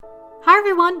Hi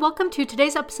everyone, welcome to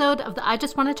today's episode of the I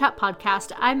Just Want to Chat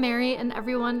podcast. I'm Mary, and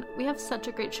everyone, we have such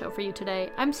a great show for you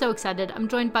today. I'm so excited. I'm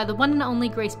joined by the one and only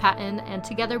Grace Patton, and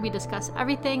together we discuss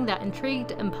everything that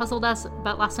intrigued and puzzled us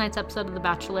about last night's episode of The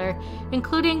Bachelor,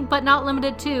 including, but not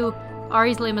limited to,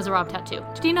 Ari's Les Miserables tattoo.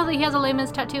 Do you know that he has a Les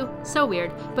Mis tattoo? So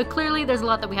weird, but clearly there's a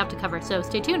lot that we have to cover, so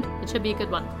stay tuned. It should be a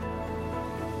good one.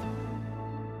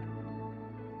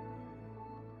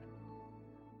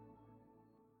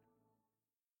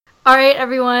 All right,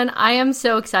 everyone, I am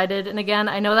so excited, and again,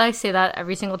 I know that I say that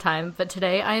every single time, but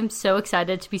today I am so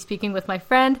excited to be speaking with my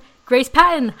friend, Grace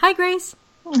Patton. Hi, Grace.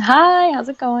 Hi, how's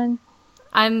it going?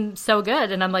 I'm so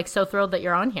good, and I'm, so thrilled that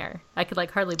you're on here. I could,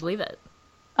 hardly believe it.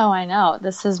 Oh, I know.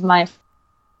 This is my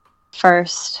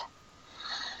first...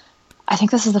 I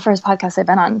think this is the first podcast I've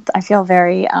been on. I feel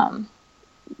very,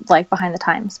 behind the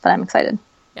times, but I'm excited.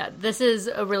 Yeah, this is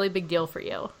a really big deal for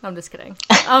you. I'm just kidding.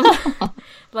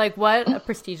 What a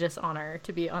prestigious honor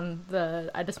to be on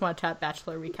the I Just Want to Chat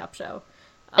Bachelor recap show.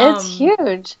 It's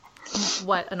huge.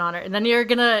 What an honor. And then you're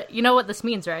gonna, you know what this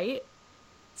means, right?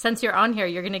 Since you're on here,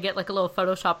 you're gonna get a little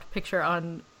photoshopped picture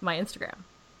on my Instagram.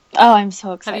 Oh, I'm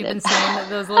so excited. Have you been seeing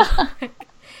those little...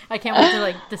 I can't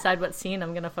wait to decide what scene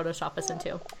I'm gonna Photoshop us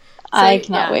into. So, I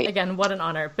cannot wait. Again, what an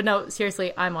honor. But no,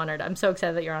 seriously, I'm honored. I'm so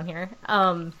excited that you're on here.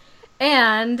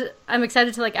 And I'm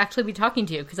excited to actually be talking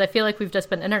to you because I feel like we've just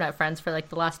been internet friends for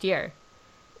the last year.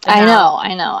 I know.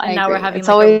 And I now agree. we're having it's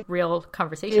always... a real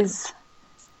conversation.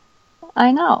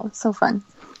 I know. It's so fun.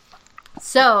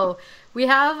 So we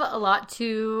have a lot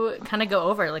to kind of go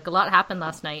over. A lot happened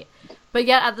last night. But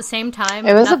yet at the same time...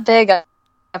 It was a big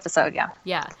episode, yeah.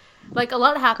 Yeah. A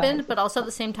lot happened, but also at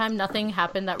the same time, nothing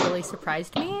happened that really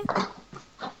surprised me.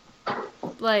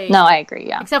 No, I agree,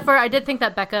 yeah. Except for I did think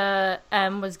that Becca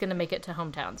M was going to make it to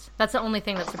hometowns. That's the only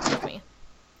thing that surprised me.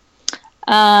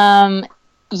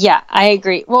 Yeah, I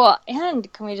agree. Well, and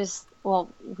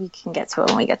we can get to it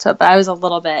when we get to it, but I was a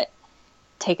little bit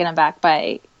taken aback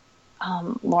by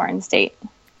Lauren's date.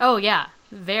 Oh, yeah.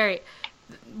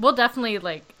 We'll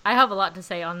definitely, I have a lot to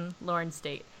say on Lauren's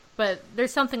date, but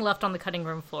there's something left on the cutting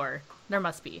room floor. There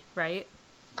must be, right?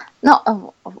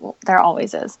 No, there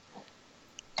always is.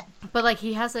 But,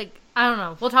 he has, I don't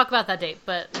know. We'll talk about that date,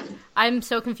 but I'm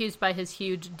so confused by his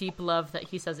huge, deep love that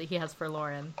he says that he has for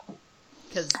Lauren.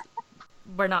 Because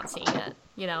we're not seeing it,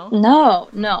 you know? No,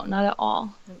 not at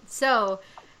all. So,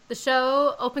 the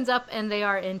show opens up, and they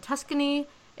are in Tuscany,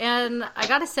 and I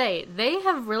gotta say, they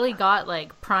have really got,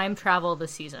 prime travel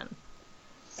this season.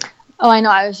 Oh, I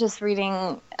know. I was just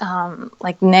reading,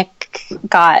 Nick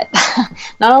got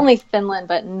not only Finland,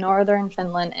 but northern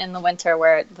Finland in the winter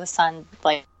where the sun,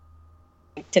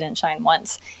 didn't shine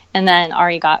once. And then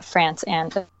Ari got France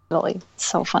and Italy.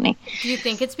 So funny. Do you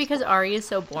think it's because Ari is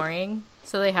so boring,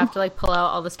 so they have to, pull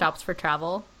out all the stops for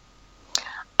travel?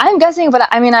 I'm guessing, but,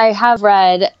 I have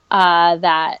read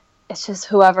that it's just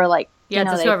whoever, it's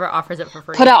just whoever offers it for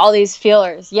free. Put out all these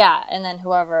feelers, yeah, and then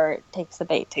whoever takes the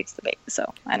bait.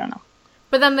 So, I don't know.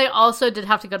 But then they also did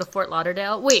have to go to Fort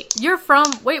Lauderdale. Wait, where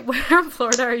in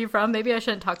Florida are you from? Maybe I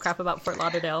shouldn't talk crap about Fort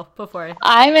Lauderdale before.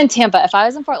 I'm in Tampa. If I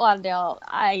was in Fort Lauderdale,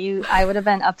 I would have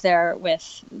been up there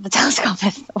with the telescope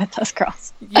with those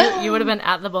girls. You would have been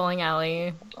at the bowling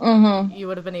alley. Mm-hmm. You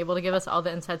would have been able to give us all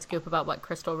the inside scoop about what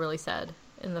Crystal really said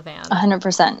in the van.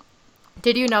 100%.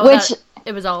 Did you know that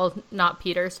it was all not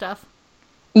Peter stuff?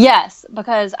 Yes,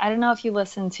 because I don't know if you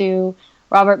listen to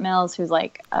Robert Mills, who's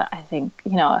I think,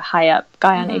 a high up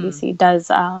guy on ABC, does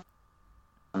a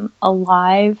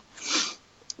live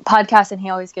podcast, and he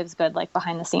always gives good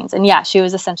behind the scenes. And yeah, she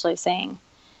was essentially saying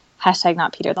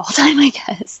 #not Peter the whole time, I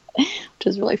guess, which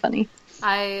is really funny.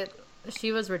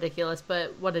 She was ridiculous,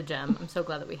 but what a gem. I'm so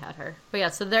glad that we had her. But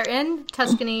yeah, so they're in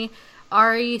Tuscany.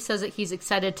 Ari says that he's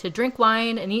excited to drink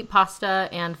wine and eat pasta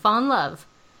and fall in love.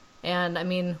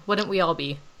 And wouldn't we all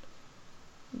be?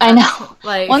 I know.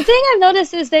 One thing I've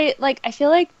noticed is they I feel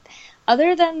like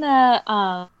other than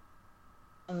the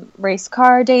race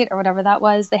car date or whatever that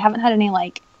was, they haven't had any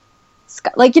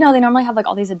they normally have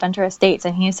all these adventurous dates,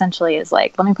 and he essentially is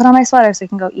let me put on my sweater so we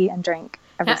can go eat and drink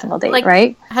every single date,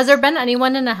 right? Has there been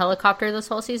anyone in a helicopter this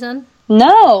whole season?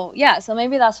 No. Yeah, so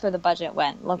maybe that's where the budget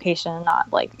went. Location, not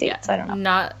dates. Yeah, I don't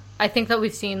know. I think that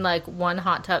we've seen one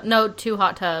hot tub. No, 2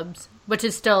 hot tubs, which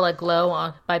is still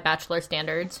low by Bachelor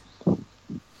standards.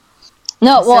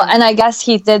 No, well, and I guess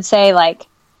he did say,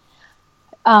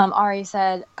 Ari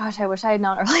said, gosh, I wish I had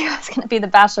known earlier I was going to be the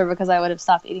Bachelor because I would have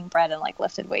stopped eating bread and,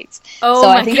 lifted weights. Oh, so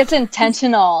I think it's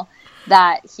intentional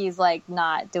that he's,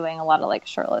 not doing a lot of,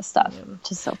 shirtless stuff, which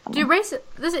is so funny.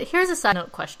 Here's a side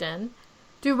note question.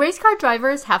 Do race car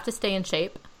drivers have to stay in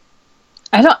shape?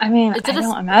 I don't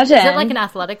imagine. Is it like an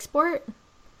athletic sport?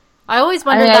 I always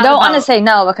wonder. I don't want to say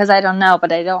no because I don't know,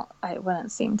 but I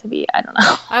wouldn't seem to be. I don't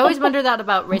know. I always wonder that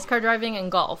about race car driving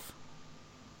and golf.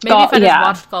 Maybe if I just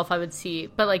watched golf, I would see.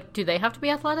 But like, do they have to be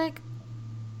athletic?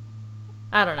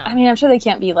 I don't know. I mean, I'm sure they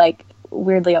can't be like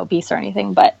weirdly obese or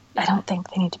anything, but I don't think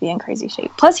they need to be in crazy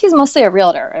shape. Plus, he's mostly a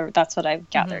realtor. That's what I've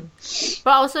gathered. Mm-hmm.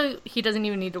 But also, he doesn't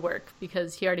even need to work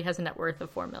because he already has a net worth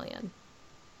of $4 million.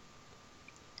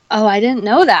 Oh, I didn't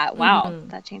know that. Wow,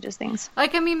 that changes things.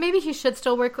 Like, I mean, maybe he should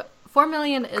still work. $4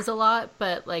 million is a lot,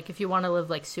 but like, if you want to live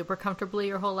like super comfortably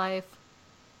your whole life,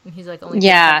 and he's like only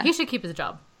he should keep his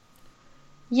job.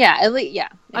 Yeah, at least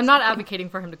exactly. I'm not advocating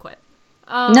for him to quit.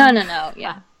 No,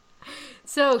 yeah.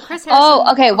 So Chris Harrison.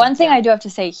 Oh, okay. One thing I do have to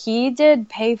say, he did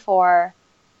pay for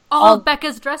all of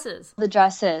Becca's dresses. The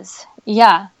dresses,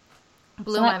 yeah.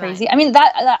 Blew my crazy. mind. I mean,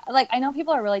 that like I know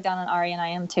people are really down on Ari, and I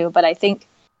am too, but I think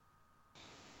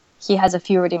he has a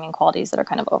few redeeming qualities that are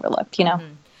kind of overlooked, you know.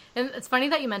 Mm-hmm. And it's funny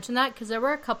that you mentioned that because there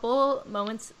were a couple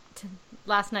moments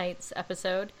last night's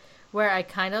episode where I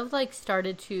kind of like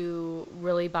started to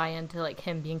really buy into like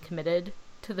him being committed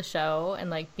to the show and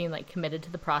like being like committed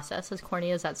to the process, as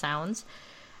corny as that sounds.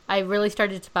 I really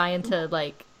started to buy into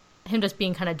like him just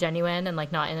being kind of genuine and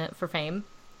like not in it for fame.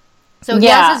 So he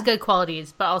has his good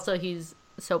qualities, but also he's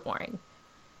so boring.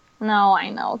 No, I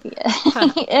know he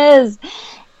is. He is.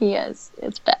 He is.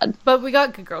 It's bad. But we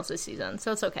got good girls this season,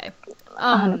 so it's okay.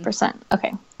 100%.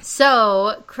 Okay.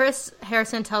 So Chris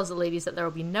Harrison tells the ladies that there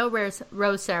will be no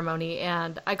rose ceremony,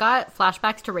 and I got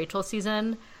flashbacks to Rachel's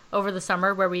season over the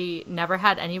summer where we never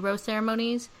had any rose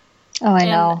ceremonies. Oh, I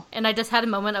know. And I just had a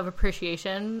moment of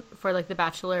appreciation for like the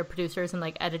Bachelor producers and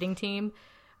like editing team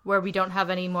where we don't have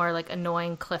any more like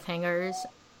annoying cliffhangers.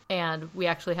 And we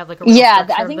actually have like a real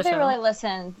structure I think of the they show. Really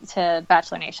listened to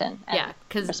Bachelor Nation. Yeah,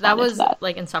 because that was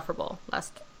like insufferable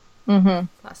last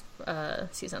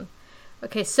season.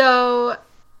 Okay, so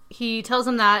he tells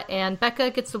him that, and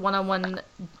Becca gets the one-on-one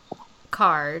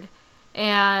card.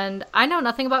 And I know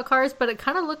nothing about cars, but it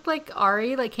kind of looked like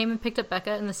Ari like came and picked up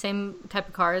Becca in the same type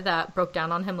of car that broke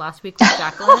down on him last week with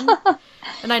Jacqueline.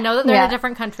 And I know that they're in a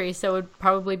different country, so it would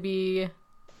probably be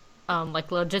like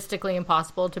logistically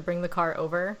impossible to bring the car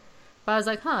over. But I was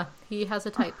like, he has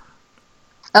a type.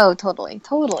 Oh, totally.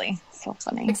 So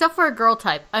funny. Except for a girl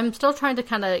type. I'm still trying to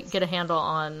kind of get a handle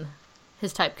on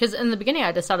his type. Because in the beginning,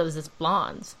 I just thought it was just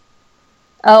blondes.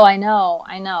 Oh, I know.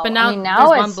 But now there's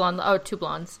one blonde. Oh, two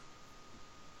blondes.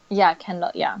 Yeah,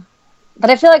 Kendall, yeah. But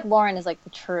I feel like Lauren is like the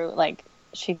true, like,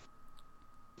 she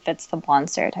fits the blonde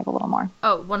stereotype a little more.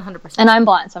 Oh, 100%. And I'm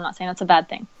blonde, so I'm not saying that's a bad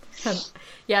thing.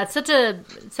 Yeah, it's such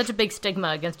a big stigma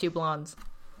against you blondes.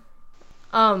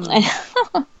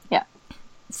 Yeah.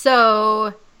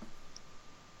 So,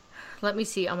 let me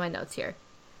see on my notes here.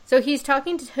 So he's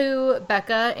talking to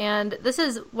Becca, and this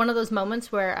is one of those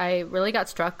moments where I really got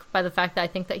struck by the fact that I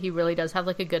think that he really does have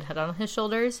like a good head on his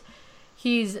shoulders.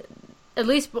 He's, at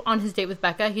least on his date with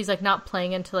Becca, he's like not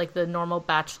playing into like the normal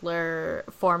Bachelor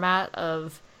format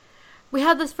of, we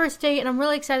had this first date and I'm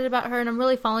really excited about her and I'm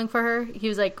really falling for her. He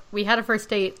was like, we had a first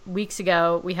date weeks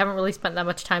ago. We haven't really spent that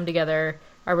much time together.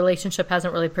 Our relationship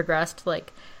hasn't really progressed.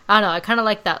 Like, I don't know. I kind of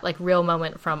like that like real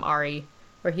moment from Ari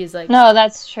where he's like, no,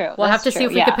 that's true. We'll have to see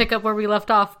if we could pick up where we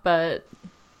left off. But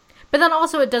then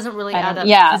also it doesn't really add up.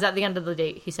 Because at the end of the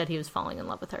date, he said he was falling in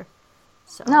love with her.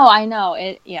 So. No, I know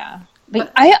it. Yeah.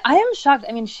 But I am shocked.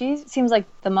 I mean, she seems like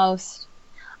the most,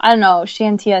 I don't know. She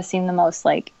and Tia seem the most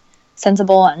like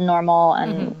sensible and normal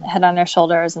and head on their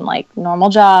shoulders and like normal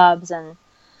jobs, and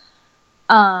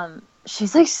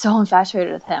she's like so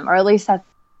infatuated with him, or at least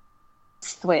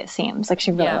that's the way it seems. Like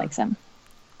she really likes him.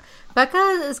 Becca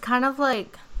is kind of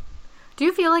like, do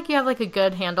you feel like you have like a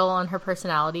good handle on her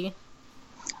personality?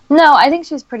 No, I think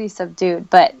she's pretty subdued,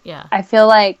 but yeah. I feel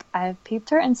like I've peeped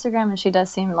her Instagram and she does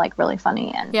seem like really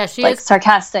funny and she like is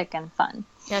sarcastic and fun.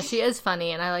 Yeah, she is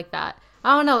funny and I like that.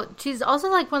 I don't know. She's also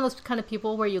like one of those kind of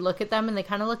people where you look at them and they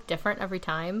kind of look different every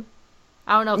time.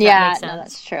 I don't know if that makes sense. Yeah, no,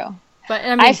 that's true. But I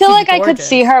mean, I feel like gorgeous. I could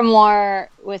see her more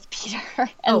with Peter,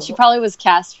 and she probably was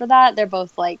cast for that. They're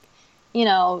both like, you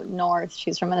know, North.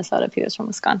 She's from Minnesota. Peter's from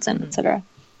Wisconsin, etc.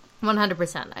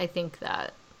 100%. I think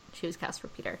that she was cast for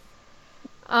Peter.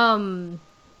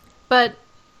 But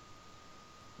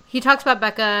he talks about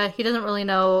Becca. He doesn't really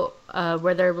know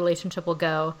where their relationship will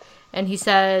go, and he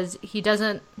says he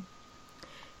doesn't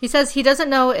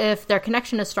know if their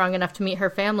connection is strong enough to meet her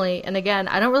family. And again,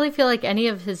 I don't really feel like any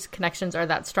of his connections are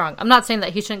that strong. I'm not saying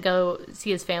that he shouldn't go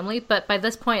see his family, but by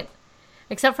this point,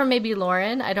 except for maybe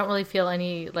Lauren, I don't really feel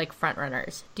any like front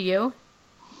runners. Do you?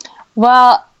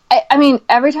 Well, I mean,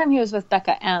 every time he was with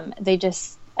Becca M, they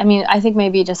just I mean, I think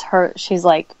maybe just she's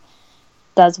like,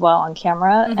 does well on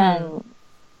camera, and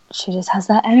she just has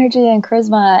that energy and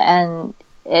charisma, and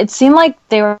it seemed like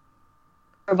they were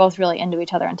both really into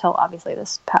each other until obviously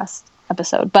this past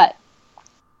episode. But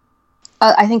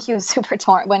I think he was super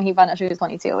torn when he found out she was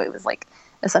 22. It was like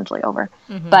essentially over.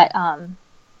 But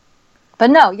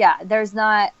no, yeah, there's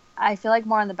not. I feel like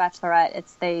more on the Bachelorette,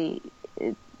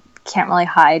 it can't really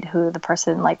hide who the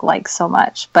person likes so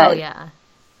much. But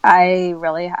I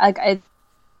really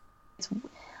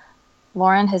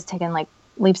Lauren has taken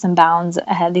leaps and bounds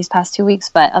ahead these past 2 weeks,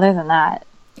 but other than that,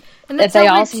 they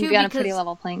all seem to be on a pretty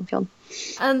level playing field.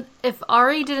 If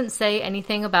Ari didn't say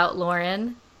anything about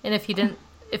Lauren, and if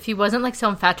he wasn't so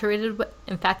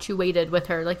infatuated with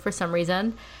her for some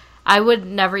reason, I would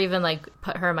never even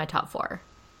put her in my top 4.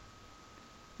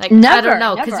 Never, I don't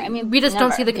know, because I mean, we just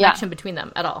don't see the connection between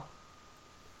them at all.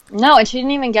 No, and she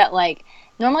didn't even get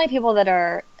normally people that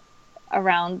are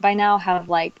around by now have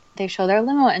they show their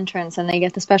limo entrance and they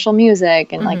get the special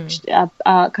music and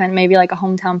kind of maybe a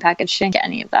hometown package. She didn't get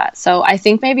any of that, so I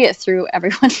think maybe it threw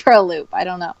everyone for a loop. I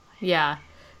don't know. Yeah,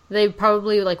 they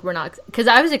probably were not, because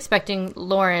I was expecting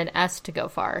Lauren S to go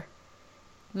far.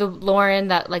 The Lauren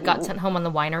that got sent home on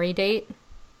the winery date.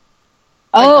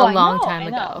 A long time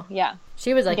ago. Yeah,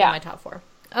 she was in my top 4.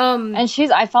 And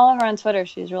I follow her on Twitter.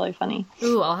 She's really funny.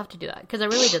 Ooh, I'll have to do that because I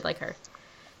really did like her.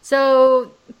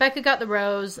 So Becca got the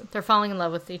rose. They're falling in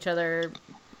love with each other.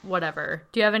 Whatever.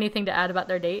 Do you have anything to add about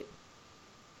their date?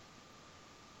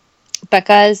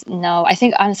 Becca's, no. I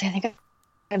think honestly,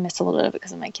 I missed a little bit of it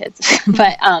because of my kids,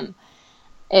 but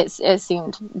it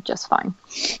seemed just fine.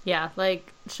 Yeah,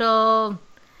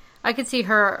 I could see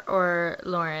her or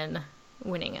Lauren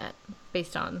winning it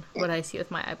based on what I see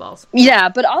with my eyeballs. Yeah,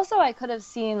 but also I could have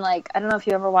seen I don't know if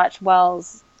you ever watched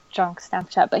Wells' drunk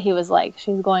Snapchat, but he was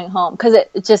she's going home, because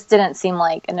it just didn't seem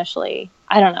initially,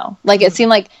 I don't know, it seemed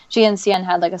like she and Cian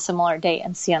had a similar date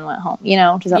and Cian went home,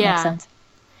 does that make sense?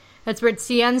 That's weird.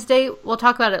 Cian's date, we'll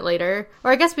talk about it later,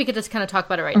 or I guess we could just kind of talk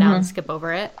about it right now and skip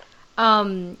over it.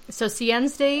 So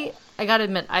Cian's date, I gotta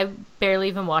admit, I barely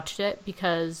even watched it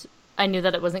because I knew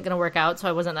that it wasn't going to work out, so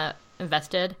I wasn't that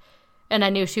invested, and I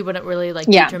knew she wouldn't really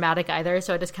be dramatic either,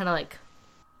 so I just kind of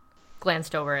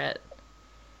glanced over it.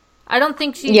 I don't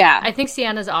think I think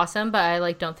Sienna's awesome, but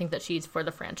I don't think that she's for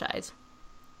the franchise.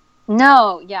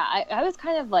 No, yeah, I was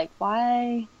kind of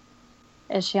why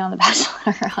is she on The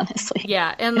Bachelor, honestly?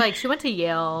 Yeah, and she went to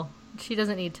Yale. She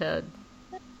doesn't need to.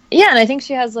 Yeah, and I think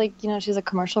she has she's a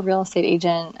commercial real estate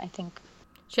agent. I think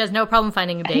she has no problem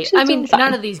finding a date. I mean,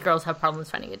 none of these girls have problems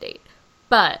finding a date.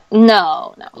 But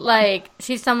no.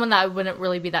 She's someone that I wouldn't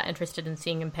really be that interested in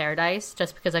seeing in Paradise,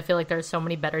 just because I feel like there's so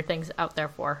many better things out there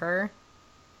for her.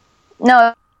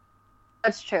 No,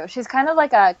 that's true. She's kind of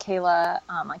like a Kayla,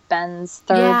 Ben's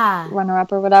third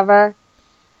runner-up or whatever.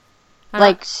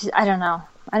 I don't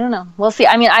know. We'll see.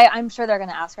 I mean, I'm sure they're going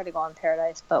to ask her to go on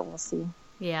Paradise, but we'll see.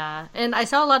 Yeah, and I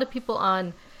saw a lot of people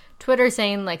on Twitter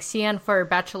saying Cian for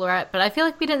Bachelorette, but I feel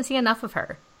like we didn't see enough of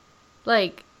her.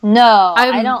 No,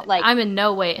 I don't I'm in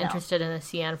no way interested in a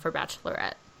Cian for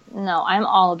Bachelorette. No, I'm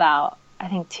all about. I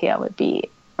think Tia would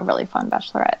be a really fun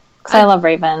Bachelorette. Because I love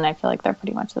Raven, and I feel like they're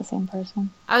pretty much the same person.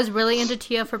 I was really into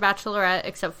Tia for Bachelorette,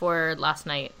 except for last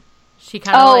night. She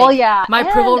kind of my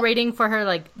approval rating for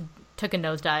her took a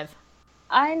nosedive.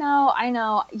 I know.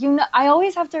 I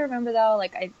always have to remember though.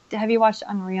 Have you watched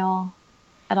Unreal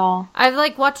at all?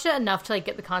 I've watched it enough to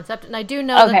get the concept, and I do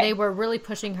know that they were really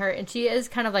pushing her, and she is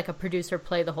kind of a producer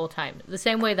play the whole time, the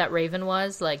same way that Raven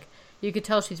was. You could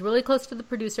tell she's really close to the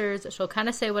producers. She'll kind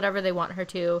of say whatever they want her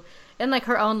to in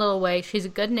her own little way. She's a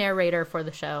good narrator for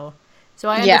the show. So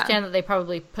I understand that they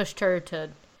probably pushed her to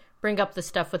bring up the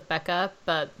stuff with Becca,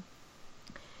 but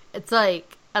it's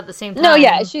at the same time. No,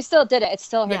 yeah, she still did it. It's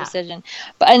still her decision.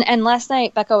 But and last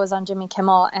night Becca was on Jimmy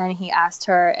Kimmel, and he asked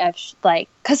her if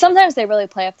because sometimes they really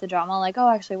play up the drama, oh,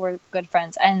 actually we're good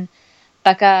friends. And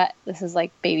Becca, this is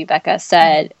baby Becca,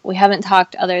 said, we haven't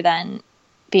talked other than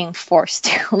being forced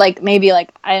to. Maybe I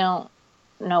don't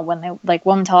know when they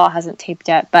Woman Tell All hasn't taped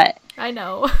yet, but I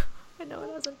know it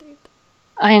hasn't taped.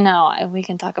 I know, we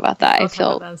can talk about that. I'll talk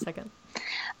about that in a second.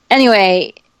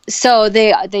 Anyway, so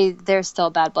there's still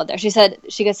bad blood there. She said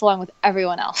she gets along with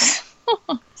everyone else.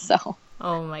 So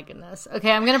oh my goodness.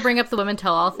 Okay, I'm gonna bring up the Women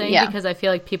Tell All thing because I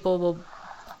feel like people will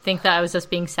think that I was just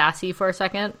being sassy for a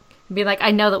second and be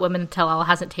I know that Women Tell All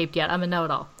hasn't taped yet. I'm a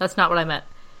know-it-all. That's not what I meant.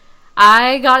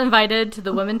 I got invited to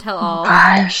the Women Tell All. Oh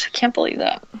gosh, I can't believe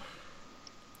that.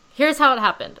 Here's how it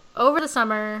happened. Over the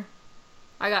summer,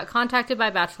 I got contacted by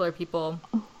Bachelor people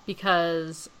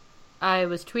because I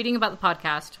was tweeting about the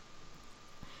podcast.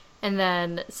 And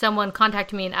then someone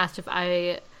contacted me and asked if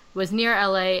I was near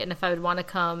LA and if I would want to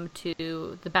come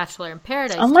to the Bachelor in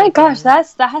Paradise. Oh my gosh,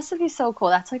 that has to be so cool.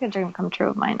 That's like a dream come true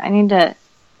of mine. I need to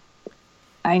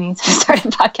start a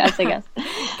podcast, I guess.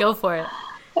 Go for it.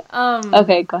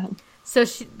 Okay, go ahead. So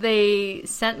they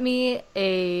sent me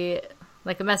a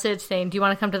message saying, "Do you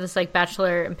want to come to this like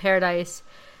Bachelor in Paradise?"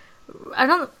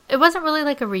 It wasn't really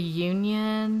like a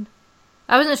reunion.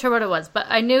 I wasn't sure what it was, but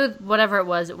I knew whatever it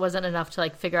wasn't enough to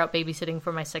like figure out babysitting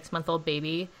for my 6-month-old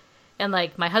baby. And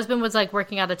like my husband was like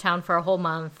working out of town for a whole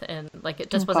month, and like it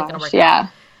just wasn't going to work out.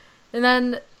 And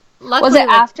then luckily, was it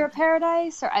after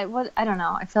Paradise or I don't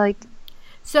know. I feel like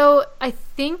so. I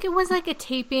think it was like a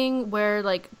taping where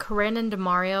like Corinne and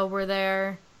DeMario were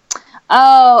there.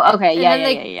 Oh, okay,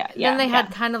 yeah. Then they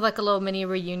had kind of like a little mini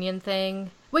reunion thing.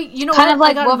 Wait, you know kind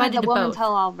what? of like the Woman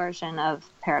Tell All version of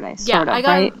Paradise. Yeah, sort of,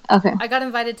 right? Okay. I got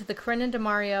invited to the Corinne and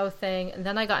DeMario thing, and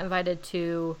then I got invited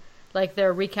to like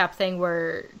their recap thing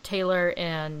where Taylor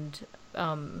and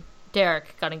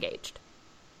Derek got engaged.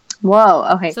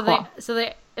 Whoa. Okay. So cool.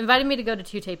 they invited me to go to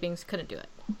 2 tapings. Couldn't do it.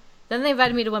 Then they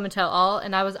invited me to Women Tell All,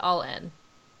 and I was all in.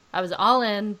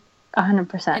 100%.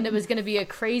 And it was going to be a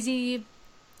crazy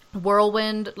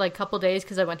whirlwind like couple days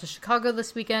because I went to Chicago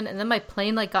this weekend, and then my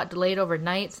plane like got delayed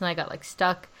overnight, so I got like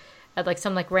stuck at like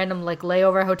some like random like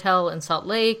layover hotel in Salt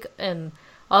Lake, and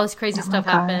all this crazy stuff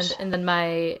happened. And then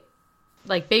my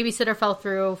like babysitter fell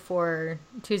through for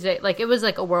Tuesday. Like it was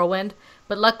like a whirlwind,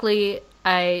 but luckily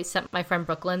I sent my friend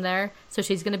Brooklyn there, so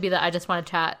she's going to be the I Just Want to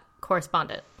Chat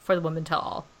correspondent for the Women Tell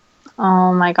All.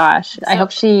 Oh my gosh. So, I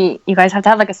hope you guys have to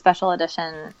have like a special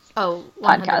edition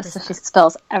podcast so she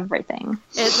spills everything.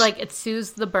 It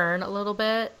soothes the burn a little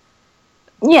bit.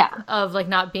 Yeah. Of like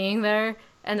not being there.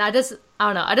 And I don't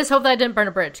know. I just hope that I didn't burn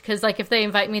a bridge. Because like if they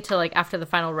invite me to like after the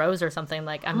final rose or something,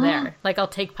 like I'm there. Like I'll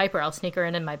take Piper. I'll sneak her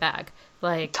in my bag.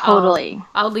 Like totally.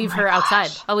 I'll leave her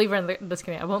outside. I'll leave her in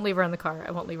I won't leave her in the car.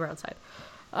 I won't leave her outside.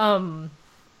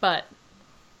 But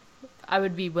I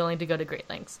would be willing to go to great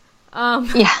lengths.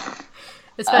 Yeah.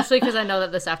 Especially because I know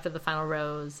that this after the final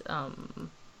rose.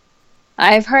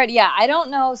 I've heard, I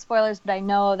don't know spoilers, but I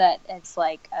know that it's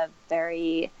like a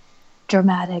very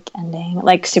dramatic ending,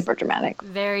 like super dramatic.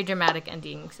 Very dramatic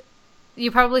endings. You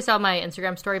probably saw my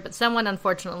Instagram story, but someone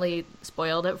unfortunately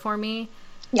spoiled it for me.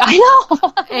 Yeah, I know.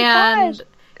 Oh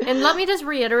and let me just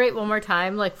reiterate one more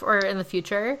time, like for in the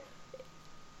future,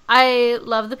 I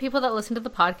love the people that listen to the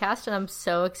podcast, and I'm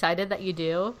so excited that you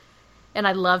do. And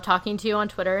I love talking to you on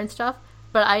Twitter and stuff,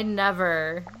 but I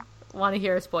never want to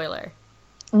hear a spoiler.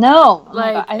 No.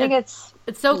 Like, I think it's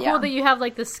so cool that you have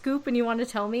like the scoop and you want to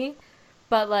tell me,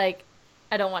 but like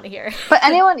I don't want to hear it. But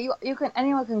anyone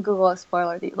can Google a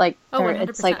spoiler. Like, 100%.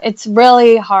 It's like it's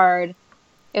really hard.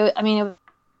 It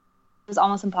was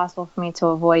almost impossible for me to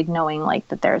avoid knowing like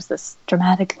that there's this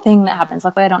dramatic thing that happens.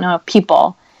 Luckily, I don't know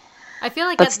people. I feel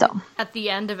like at the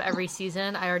end of every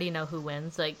season, I already know who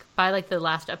wins. Like by like the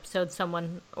last episode,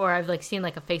 or I've like seen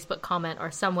like a Facebook comment or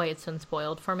some way it's been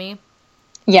spoiled for me.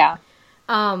 Yeah.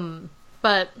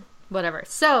 But whatever.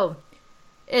 So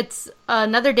it's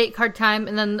another date card time,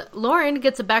 and then Lauren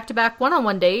gets a back-to-back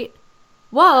one-on-one date.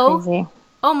 Whoa! Crazy.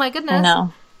 Oh my goodness!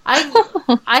 I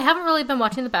know. I haven't really been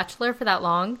watching The Bachelor for that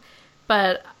long,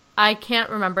 but I can't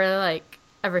remember like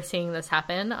ever seeing this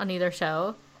happen on either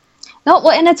show. No,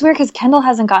 well, and it's weird because Kendall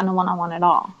hasn't gotten a one-on-one at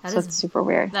all, it's super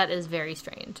weird. That is very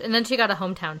strange. And then she got a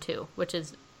hometown too, which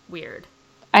is weird.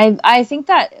 I think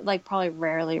that like probably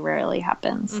rarely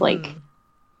happens. Mm-hmm. Like,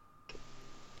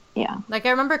 yeah. Like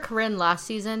I remember Corinne last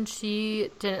season,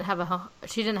 she didn't have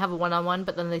a one-on-one,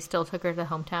 but then they still took her to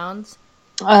hometowns.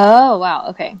 Oh wow,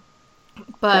 okay.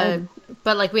 But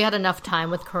like we had enough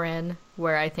time with Corinne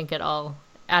where I think it all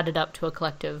added up to a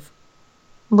collective.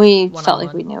 We felt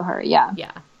like we knew her, yeah.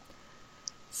 Yeah.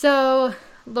 So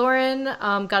Lauren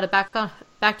got a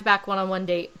back-to-back one-on-one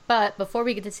date, but before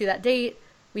we get to see that date,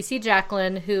 we see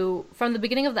Jacqueline, who from the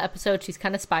beginning of the episode she's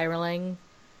kind of spiraling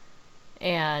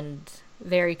and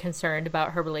very concerned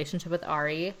about her relationship with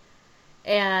Ari,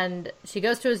 and she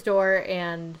goes to his door,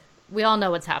 and we all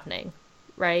know what's happening,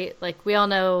 right? Like we all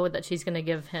know that she's going to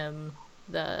give him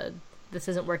the "this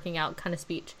isn't working out" kind of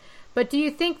speech. But do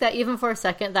you think that even for a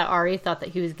second that Ari thought that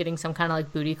he was getting some kind of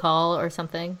like booty call or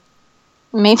something?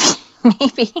 Maybe.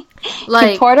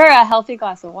 Like he poured her a healthy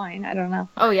glass of wine. I don't know.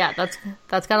 Oh yeah, that's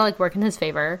gotta like work in his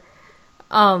favor.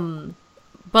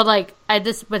 But like I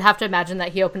just would have to imagine that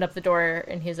he opened up the door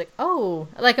and he's like, oh,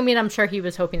 like I mean, I'm sure he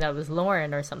was hoping that it was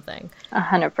Lauren or something.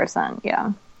 100%,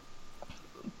 yeah.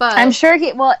 But I'm sure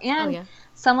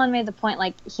someone made the point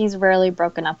like he's rarely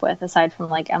broken up with aside from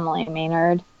like Emily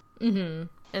Maynard. Mm-hmm.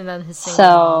 And then his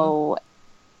single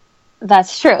mom.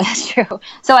 That's true. That's true.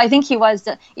 So I think he was,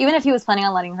 even if he was planning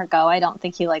on letting her go, I don't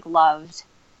think he like loved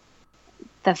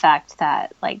the fact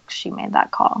that like she made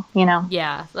that call, you know?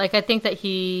 Yeah. Like I think that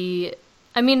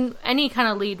any kind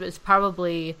of lead was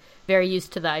probably very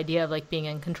used to the idea of like being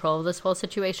in control of this whole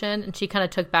situation, and she kind of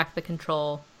took back the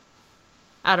control.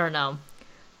 I don't know.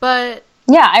 But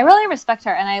yeah, I really respect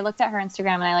her, and I looked at her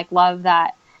Instagram and I like love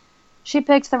that she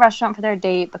picked the restaurant for their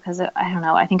date because I don't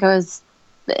know, I think it was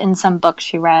in some book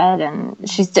she read, and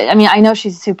I know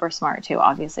she's super smart too.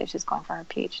 Obviously, she's going for her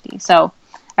PhD, so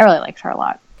I really liked her a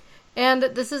lot. And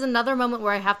this is another moment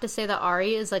where I have to say that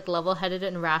Ari is like level-headed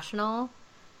and rational.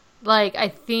 Like I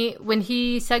think when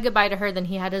he said goodbye to her, then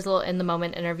he had his little in the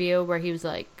moment interview where he was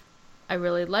like, "I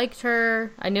really liked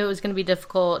her. I knew it was going to be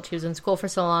difficult. She was in school for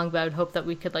so long, but I would hope that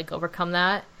we could like overcome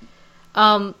that."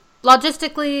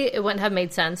 Logistically, it wouldn't have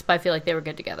made sense, but I feel like they were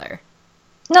good together.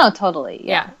 No, totally.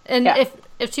 Yeah. And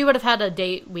if she would have had a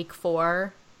date week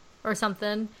 4 or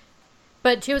something,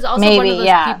 but she was also one of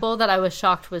those people that I was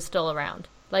shocked was still around.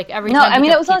 Like every time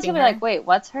it was honestly gonna be like, wait,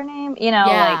 what's her name? You know,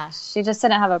 like she just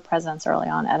didn't have a presence early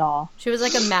on at all. She was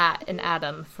like a Matt and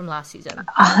Adam from last season.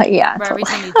 Yeah. Where totally. every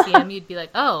time you'd see him, you'd be like,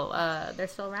 oh, they're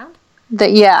still around?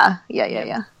 Yeah.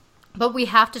 But we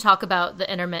have to talk about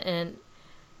the intermittent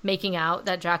making out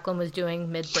that Jacqueline was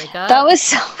doing mid-breakup. That was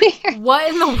so weird. What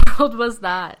in the world was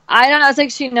that? I don't know. It's like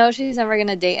she knows she's never going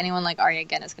to date anyone like Ari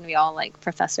again. It's going to be all like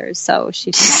professors. So she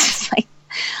just like,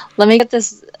 let me get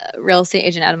this real estate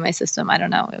agent out of my system. I don't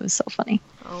know. It was so funny.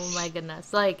 Oh my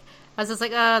goodness. Like, I was just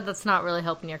like, that's not really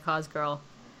helping your cause, girl.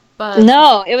 But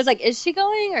no, it was like, is she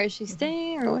going or is she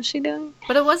staying or what's she doing?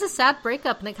 But it was a sad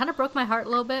breakup, and it kind of broke my heart a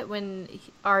little bit when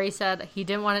Ari said he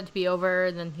didn't want it to be over,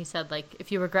 and then he said, like,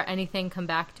 if you regret anything, come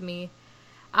back to me.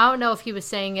 I don't know if he was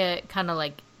saying it kind of,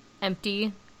 like,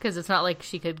 empty, because it's not like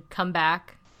she could come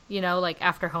back, you know, like,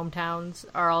 after hometowns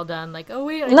are all done, like, oh,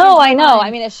 wait. I know. I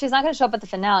mean, if she's not going to show up at the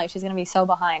finale, she's going to be so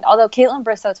behind. Although Caitlin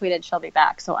Bristow tweeted she'll be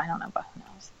back, so I don't know, but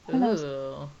who knows?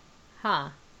 Ooh. Huh.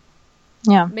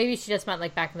 Yeah. Maybe she just meant,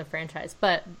 like, back in the franchise.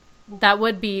 But that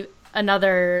would be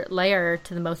another layer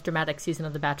to the most dramatic season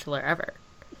of The Bachelor ever.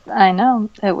 I know.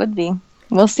 It would be.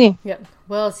 We'll see. Yeah,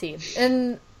 we'll see.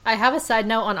 And I have a side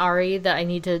note on Ari that I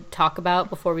need to talk about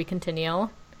before we continue.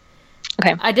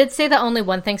 Okay. I did say that only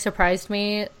one thing surprised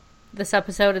me this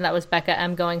episode, and that was Becca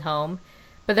M going home.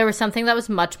 But there was something that was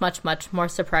much, much, much more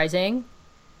surprising.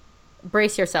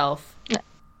 Brace yourself.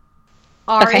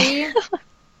 Okay.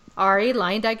 Ari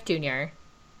Leyendijk Jr.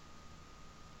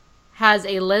 has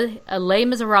a Les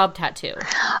Miserables tattoo.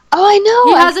 Oh, I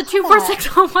know. He has a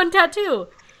 24601 tattoo.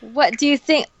 What do you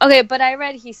think? Okay, but I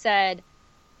read he said,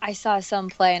 I saw some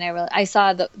play, and I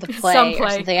saw the play or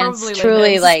something. And it's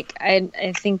truly like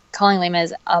I think calling Les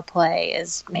Mis a play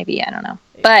is maybe, I don't know.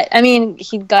 But I mean,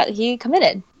 he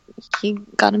committed. He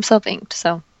got himself inked.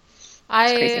 So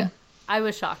it's crazy. I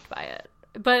was shocked by it,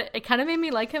 but it kind of made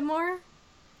me like him more.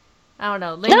 I don't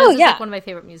know. Les Mis is like one of my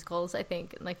favorite musicals, I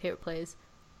think, and like favorite plays.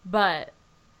 But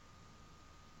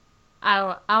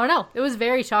I don't know. It was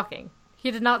very shocking.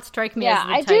 He did not strike me as the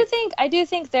type. I do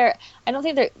think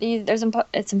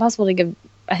it's impossible to give,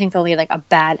 I think they'll leave like a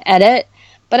bad edit,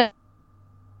 but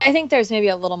I think there's maybe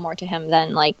a little more to him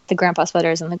than like the grandpa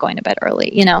sweaters and the going to bed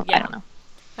early, you know? Yeah. I don't know.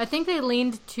 I think they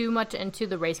leaned too much into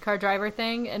the race car driver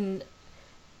thing, and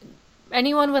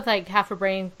anyone with like half a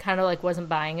brain kind of like wasn't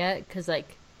buying it, because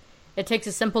like it takes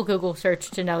a simple Google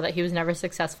search to know that he was never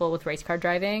successful with race car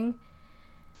driving.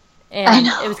 And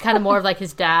it was kind of more of like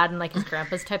his dad and like his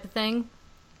grandpa's type of thing.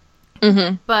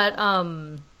 Mm-hmm. But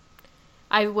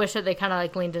I wish that they kind of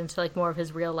like leaned into like more of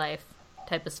his real life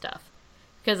type of stuff.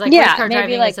 Because like race car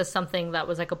driving is just something that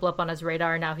was like a blip on his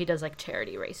radar. Now he does like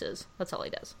charity races. That's all he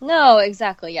does. No,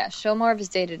 exactly. Yeah. Show more of his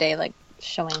day to day, like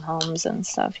showing homes and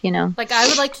stuff, you know? Like I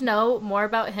would like to know more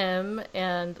about him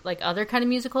and like other kind of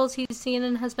musicals he's seen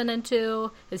and has been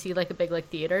into. Is he like a big like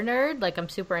theater nerd? Like I'm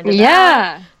super into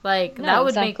that. Like that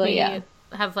would make me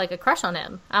have like a crush on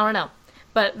him. I don't know.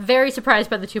 But very surprised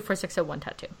by the 24601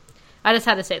 tattoo. I just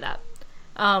had to say that.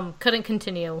 Couldn't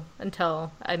continue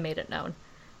until I made it known.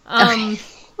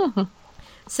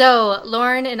 So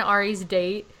Lauren and Ari's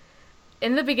date.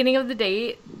 In the beginning of the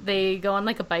date, they go on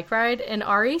like a bike ride, and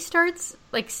Ari starts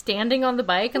like standing on the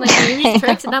bike and like doing these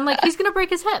tricks, and I'm like, he's gonna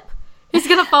break his hip. He's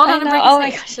gonna fall down and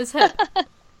break his hip.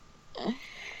 I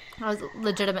was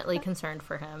legitimately concerned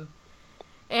for him.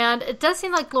 And it does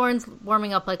seem like Lauren's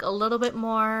warming up like a little bit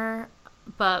more,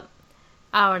 but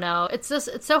I don't know. It's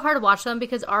so hard to watch them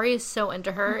because Ari is so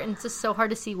into her, and it's just so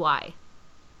hard to see why.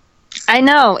 I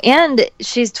know, and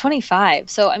she's 25,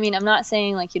 so I mean, I'm not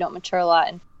saying like you don't mature a lot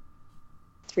in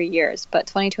 3 years, but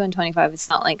 22 and 25, it's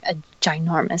not like a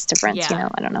ginormous difference, you know?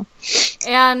 I don't know.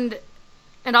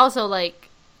 And also, like,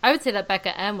 I would say that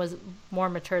Becca M was more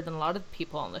mature than a lot of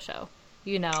people on the show,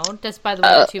 you know? Just by the way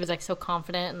that she was, like, so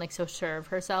confident and, like, so sure of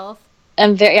herself.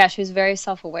 And she was very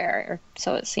self-aware, or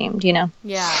so it seemed, you know?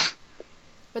 Yeah.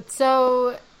 But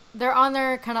so they're on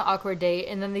their kind of awkward date,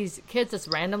 and then these kids just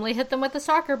randomly hit them with a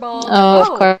soccer ball. Oh, of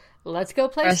course. Let's go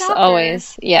play soccer.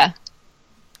 Always, yeah.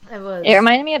 It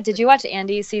reminded me of, did you watch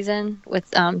Andy's season with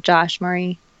Josh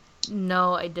Murray?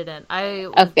 No, I didn't.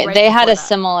 They had a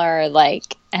similar,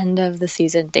 like, end of the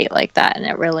season date like that, and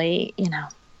it really, you know,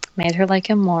 made her like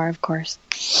him more, of course.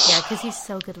 Yeah, because he's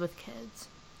so good with kids.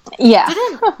 Yeah.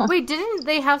 Didn't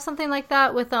they have something like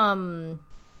that with,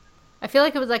 I feel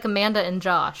like it was like Amanda and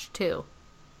Josh, too.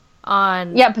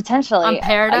 Potentially. On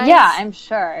Paradise? Yeah, I'm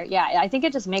sure. Yeah, I think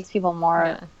it just makes people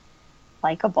more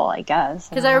likable, I guess.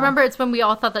 Because I remember it's when we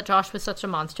all thought that Josh was such a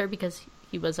monster because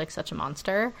he was, like, such a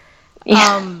monster.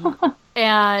 Yeah.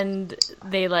 And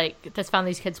they, like, just found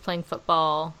these kids playing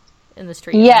football in the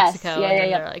street in Mexico.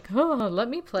 And they're like, oh, let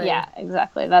me play. Yeah,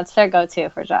 exactly. That's their go-to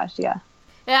for Josh, yeah.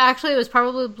 Yeah, actually, it was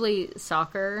probably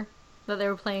soccer that they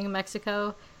were playing in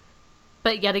Mexico.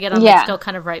 But yet again, I'm like, still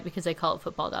kind of right because they call it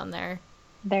football down there.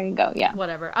 There you go, yeah.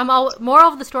 Whatever.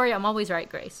 Moral of the story, I'm always right,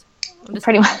 Grace.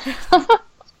 Pretty much.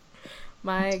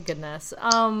 My goodness.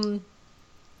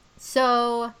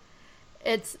 So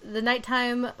it's the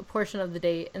nighttime portion of the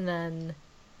date, and then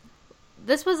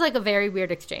this was like a very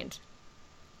weird exchange.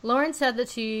 Lauren said that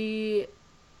she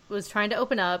was trying to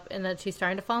open up and that she's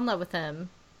trying to fall in love with him.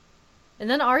 And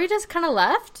then Ari just kind of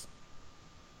left.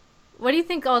 What do you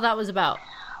think all that was about?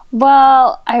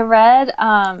 Well, I read...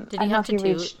 Did he have to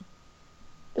toot?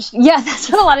 Yeah,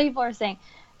 that's what a lot of people are saying.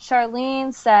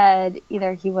 Charlene said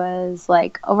either he was,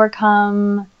 like,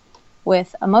 overcome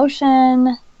with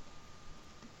emotion,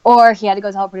 or he had to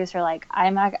go tell a producer, like,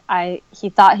 he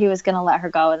thought he was going to let her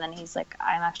go, and then he's like,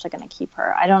 I'm actually going to keep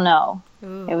her. I don't know.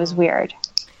 Ooh. It was weird.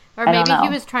 Or maybe he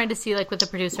was trying to see, like, with the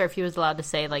producer if he was allowed to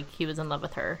say, like, he was in love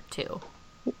with her, too.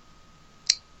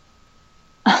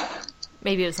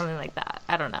 Maybe it was something like that.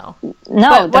 I don't know.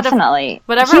 No, definitely.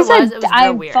 Whatever it was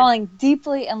I'm weird. falling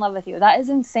deeply in love with you. That is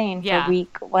insane for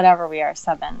week, whatever we are,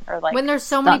 7. Or like when there's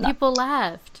so many people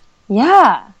left.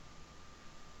 Yeah.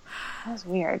 That was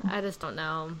weird. I just don't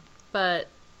know. But,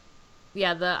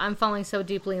 yeah, the I'm falling so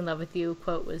deeply in love with you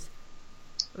quote was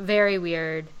very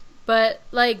weird. But,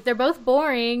 like, they're both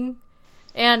boring.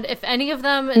 And if any of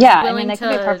them is willing they could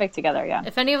be perfect together, yeah.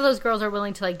 If any of those girls are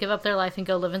willing to, like, give up their life and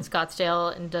go live in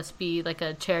Scottsdale and just be, like,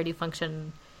 a charity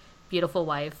function beautiful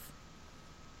wife,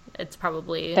 it's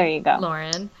probably there you go.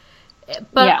 Lauren.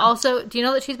 But also, do you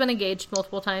know that she's been engaged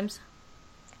multiple times?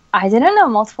 I didn't know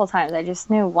multiple times. I just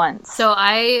knew once. So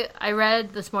I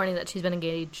read this morning that she's been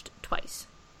engaged twice.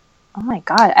 Oh my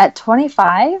god, at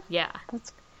 25? Yeah.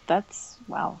 That's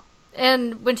wow.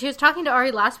 And when she was talking to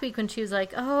Ari last week, when she was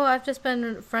like, oh, I've just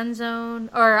been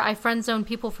I friend-zoned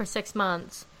people for 6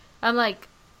 months. I'm like,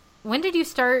 when did you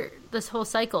start this whole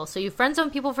cycle? So you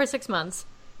friend-zoned people for 6 months.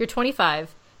 You're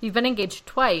 25. You've been engaged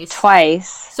twice.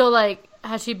 So, like,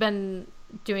 has she been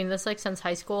doing this, like, since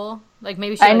high school? Like,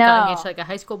 maybe she got engaged to, like, a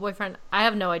high school boyfriend. I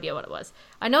have no idea what it was.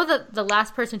 I know that the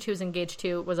last person she was engaged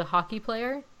to was a hockey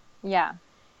player. Yeah.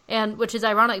 And, which is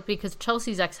ironic because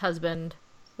Chelsea's ex-husband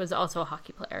was also a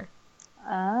hockey player.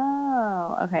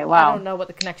 Oh, okay, wow. I don't know what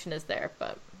the connection is there,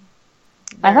 but...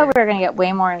 I thought we were going to get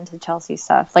way more into Chelsea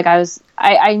stuff. Like, I knew,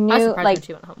 I was surprised like... when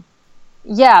she went home.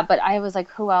 Yeah, but I was like,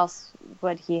 who else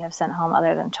would he have sent home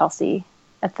other than Chelsea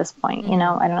at this point? Mm-hmm. You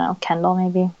know, I don't know, Kendall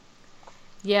maybe?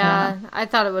 Yeah, I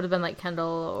thought it would have been like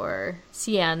Kendall or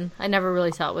Cian. I never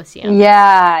really saw it with Cian.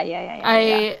 Yeah.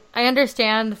 I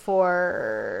understand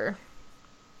for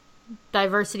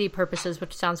diversity purposes,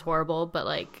 which sounds horrible, but,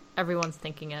 like, everyone's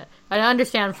thinking it. I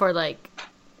understand for, like,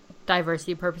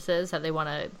 diversity purposes that they want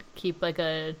to keep, like,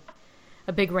 a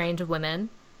big range of women.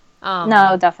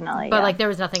 No, definitely. But, like, there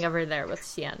was nothing ever there with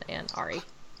Cian and Ari.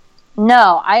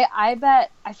 No, I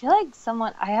bet, I feel like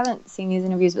I haven't seen these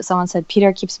interviews, but someone said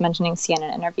Peter keeps mentioning Cian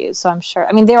in interviews, so I'm sure,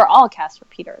 I mean, they were all cast for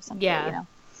Peter, essentially, you know?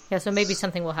 Yeah, so maybe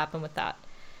something will happen with that.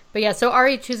 But yeah, so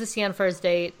Ari chooses Cian for his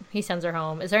date. He sends her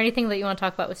home. Is there anything that you want to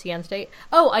talk about with Cian's date?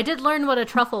 Oh, I did learn what a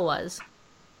truffle was.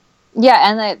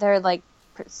 Yeah, and they're like,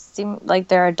 seem like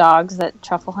there are dogs that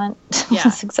truffle hunt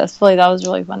successfully. That was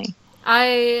really funny.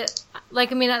 I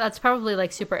mean, that's probably,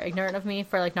 like, super ignorant of me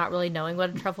for, like, not really knowing what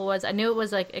a truffle was. I knew it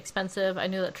was, like, expensive. I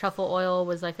knew that truffle oil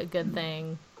was, like, a good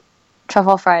thing.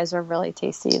 Truffle fries are really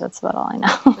tasty. That's about all I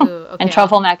know. Ooh, okay, and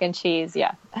truffle mac and cheese,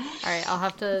 yeah. All right, I'll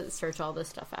have to search all this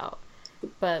stuff out.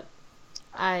 But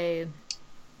I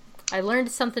I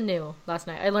learned something new last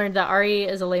night. I learned that Ari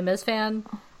is a Les Mis fan.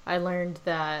 I learned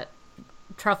that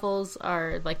truffles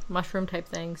are like mushroom type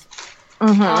things.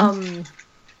 Mm-hmm.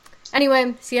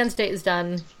 Anyway, CN's date is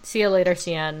done. See you later,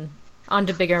 CN. On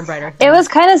to bigger and brighter things. It was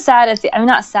kind of sad.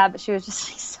 Not sad, but she was just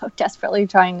like, so desperately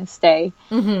trying to stay.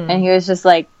 Mm-hmm. And he was just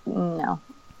like, no.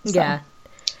 So. Yeah.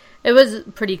 It was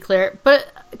pretty clear. But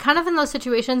kind of in those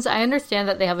situations, I understand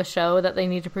that they have a show that they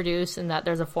need to produce and that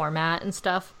there's a format and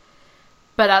stuff.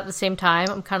 But at the same time,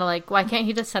 I'm kind of like, why can't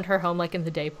he just send her home like in the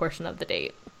day portion of the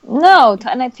date? No.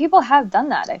 And people have done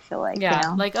that, I feel like. Yeah. You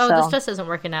know? Like, this just isn't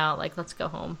working out. Like, let's go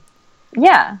home.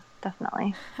 Yeah,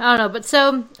 definitely. I don't know. But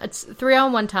so it's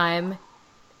 3-on-1 time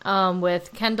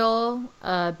with Kendall,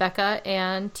 Becca,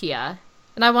 and Tia.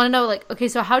 And I want to know, like, okay,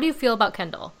 so how do you feel about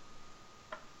Kendall?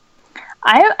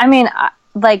 I mean,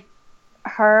 like,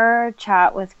 her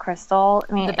chat with Crystal,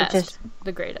 I mean, the best, it just...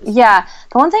 the greatest. Yeah.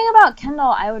 The one thing about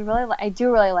Kendall, I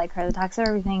do really like her. The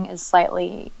taxidermy is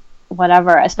slightly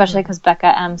whatever, especially because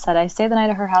Becca M said, I stayed the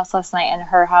night at her house last night, and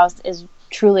her house is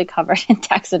truly covered in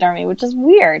taxidermy, which is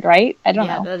weird, right? I don't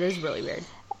know. Yeah, that is really weird.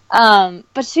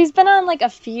 But she's been on, like, a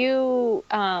few...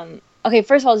 Okay,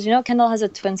 first of all, did you know Kendall has a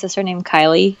twin sister named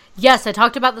Kylie? Yes, I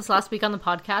talked about this last week on the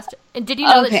podcast. And did you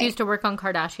know that she used to work on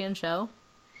Kardashian show?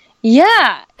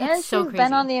 Yeah, That's and so she's crazy.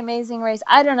 been on The Amazing Race.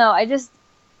 I don't know. I just,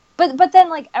 but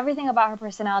then like everything about her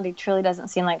personality truly doesn't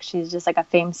seem like she's just like a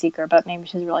fame seeker. But maybe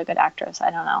she's a really good actress. I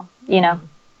don't know. You know.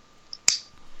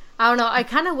 I don't know. I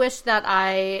kind of wish that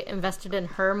I invested in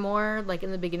her more, like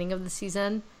in the beginning of the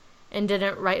season, and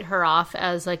didn't write her off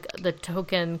as like the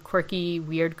token quirky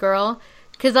weird girl.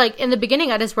 Because, like, in the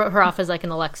beginning, I just wrote her off as, like,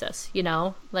 an Alexis, you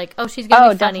know? Like, oh, she's going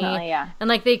to be funny. Yeah. And,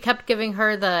 like, they kept giving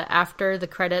her the after the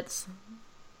credits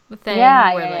thing.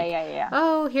 Yeah.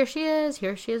 Oh, here she is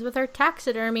with her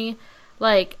taxidermy.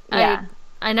 Like, I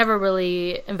never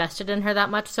really invested in her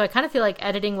that much. So I kind of feel like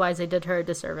editing-wise, I did her a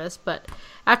disservice. But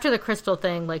after the Crystal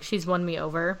thing, like, she's won me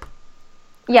over.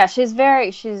 Yeah, she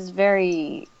seems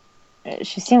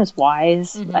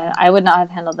wise. Mm-hmm. I would not have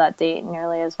handled that date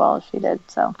nearly as well as she did,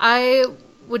 so. I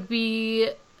would be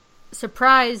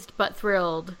surprised but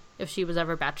thrilled if she was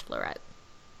ever Bachelorette.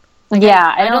 Like,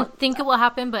 yeah, I don't think it will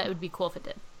happen, but it would be cool if it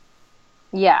did.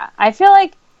 Yeah, I feel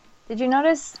like, did you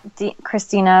notice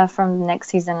Christina from next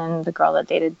season and the girl that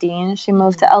dated Dean? She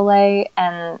moved to LA,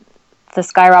 and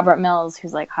this guy, Robert Mills,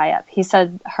 who's like high up, he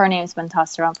said her name's been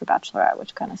tossed around for Bachelorette,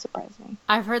 which kind of surprised me.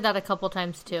 I've heard that a couple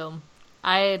times too.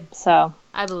 I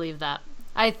believe that.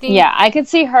 I think... Yeah, I could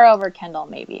see her over Kendall,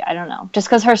 maybe. I don't know. Just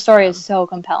because her story is so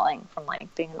compelling from,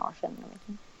 like, being an orphan and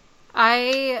everything.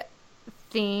 I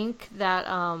think that,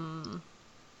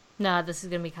 this is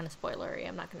going to be kind of spoilery.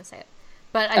 I'm not going to say it.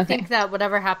 But I think that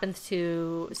whatever happens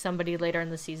to somebody later in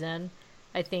the season,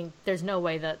 I think there's no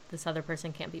way that this other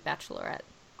person can't be Bachelorette.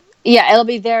 Yeah, it'll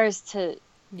be theirs to...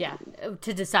 Yeah,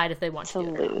 to decide if they want to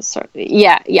lose.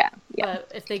 Yeah.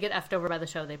 But if they get effed over by the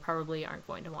show, they probably aren't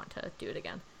going to want to do it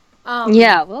again.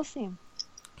 Yeah, we'll see.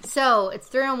 So it's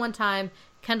 3-on-1 time.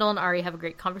 Kendall and Ari have a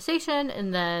great conversation,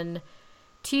 and then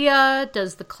Tia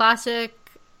does the classic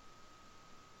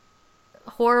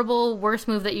horrible worst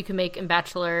move that you can make in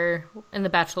the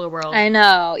Bachelor world. I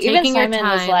know. Even Simon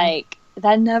was like,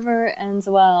 that never ends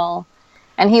well.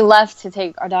 And he left to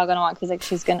take our dog on a walk. He's like,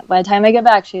 by the time I get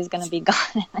back, she's going to be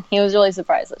gone. And he was really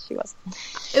surprised that she wasn't.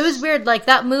 It was weird. Like,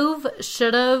 that move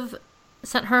should have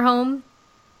sent her home.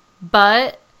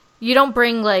 But you don't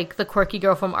bring, like, the quirky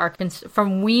girl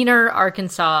from Wiener,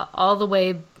 Arkansas, all the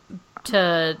way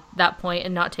to that point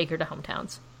and not take her to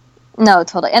hometowns. No,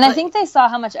 totally. And I think they saw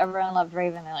how much everyone loved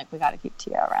Raven. They're like, we got to keep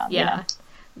Tia around. Yeah. You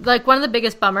know? Like, one of the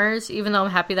biggest bummers, even though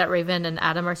I'm happy that Raven and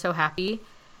Adam are so happy...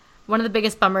 One of the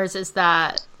biggest bummers is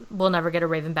that we'll never get a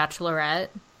Raven Bachelorette.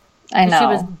 I know. She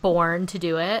was born to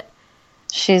do it.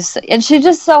 She's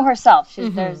just so herself.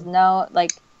 There's no,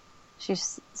 like,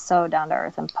 she's so down to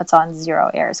earth and puts on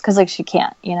zero airs. Because, like, she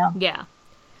can't, you know? Yeah.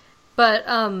 But,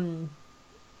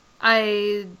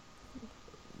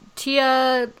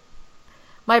 Tia,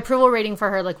 my approval rating for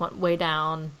her, like, went way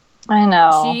down. I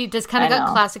know. She just kind of got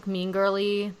classic mean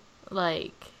girly.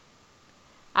 Like,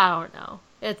 I don't know.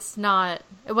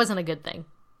 It wasn't a good thing.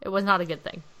 It was not a good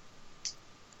thing.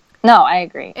 No, I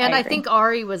agree. And I think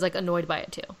Ari was, like, annoyed by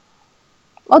it, too.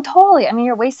 Oh, totally. I mean,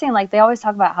 you're wasting, like, they always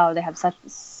talk about how they have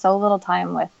so little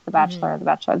time with the Bachelor,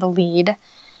 the lead.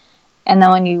 And then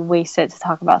when you waste it to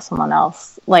talk about someone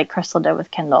else, like Crystal did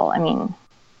with Kendall, I mean,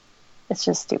 it's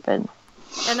just stupid.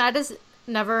 And I just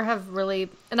never have really...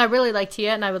 And I really like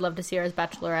Tia, and I would love to see her as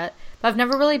Bachelorette. But I've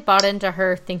never really bought into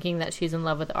her thinking that she's in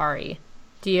love with Ari.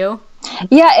 Do you?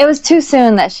 Yeah, it was too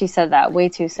soon that she said that. Way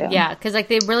too soon. Yeah, because, like,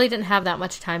 they really didn't have that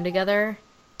much time together.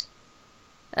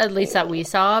 At least that we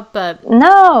saw, but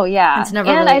no, yeah. it's never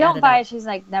and really I don't buy up. it. She's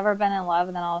like never been in love,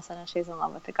 and then all of a sudden she's in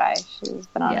love with the guy she's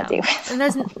been on a date with. And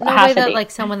there's no way that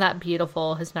like someone that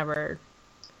beautiful has never.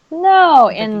 No,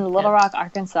 in Little Rock,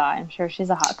 Arkansas, I'm sure she's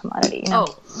a hot commodity. You know?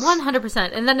 Oh,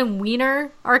 100%. And then in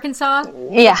Weiner, Arkansas,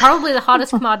 yeah, probably the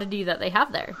hottest commodity that they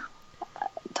have there.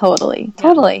 Totally,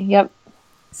 yep.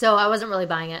 So I wasn't really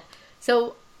buying it.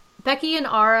 So Becky and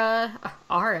Becky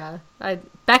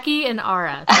and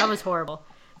Ara, that was horrible.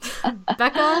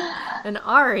 Becca and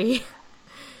Ari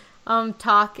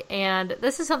talk, and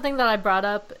this is something that I brought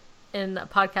up in a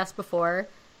podcast before,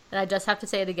 and I just have to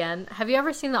say it again. Have you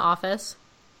ever seen The Office?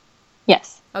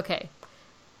 Yes. Okay.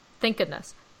 Thank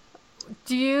goodness.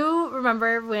 Do you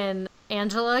remember when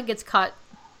Angela gets caught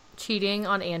cheating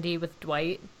on Andy with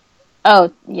Dwight?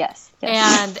 Oh, yes.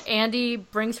 And Andy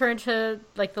brings her into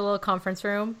like the little conference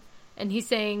room, and he's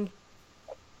saying,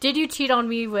 "Did you cheat on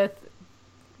me with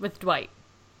Dwight?"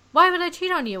 "Why would I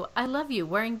cheat on you? I love you.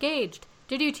 We're engaged.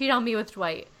 Did you cheat on me with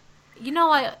Dwight?" "You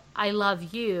know I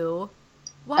love you.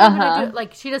 Why would I do it?"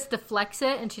 Like, she just deflects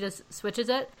it and she just switches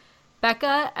it.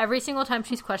 Becca, every single time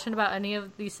she's questioned about any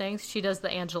of these things, she does the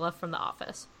Angela from The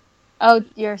Office. Oh,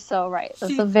 you're so right.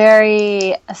 That's a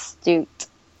very astute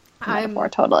metaphor,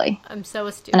 totally. I'm so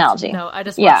astute. Analogy. No, I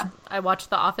just watch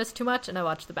The Office too much and I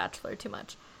watch The Bachelor too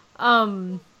much.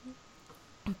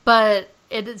 But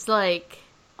it is like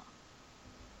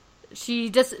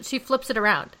she flips it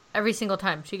around every single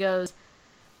time. She goes,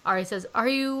 Ari says, "Are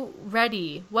you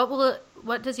ready?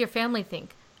 What does your family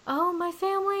think?" "Oh, my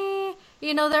family,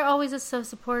 they're always just so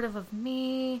supportive of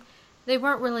me. They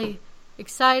weren't really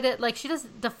excited." Like, she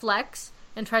just deflects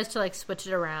and tries to like switch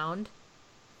it around.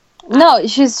 No,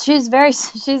 she's very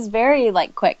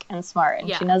like quick and smart,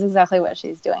 and she knows exactly what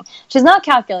she's doing. She's not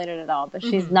calculated at all, but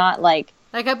she's not like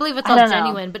I believe it's all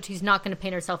genuine, but she's not going to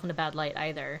paint herself in a bad light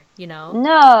either,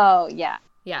 No, yeah.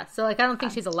 Yeah, so like I don't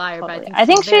think she's a liar, totally. but I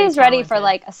think she's ready for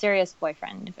like a serious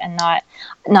boyfriend, and not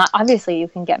obviously you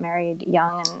can get married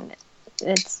young and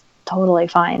it's totally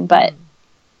fine, but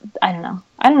I don't know.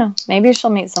 Maybe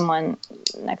she'll meet someone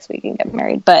next week and get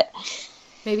married, but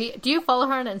maybe. Do you follow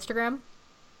her on Instagram?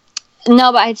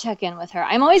 No, but I check in with her.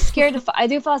 I'm always scared I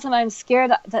do follow someone. I'm scared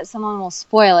that someone will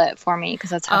spoil it for me because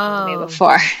that's happened to me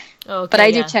before. Okay, but I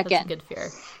do check in. That's a good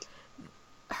fear.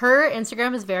 Her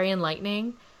Instagram is very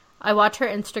enlightening. I watch her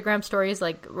Instagram stories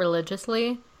like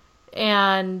religiously,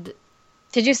 and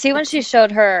did you see when she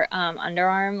showed her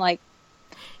underarm like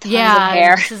tons of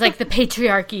hair? This is like the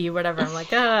patriarchy, whatever. I'm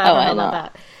like, I don't know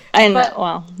about that. I know.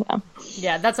 Well,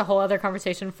 yeah, that's a whole other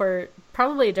conversation for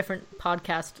probably a different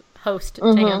podcast host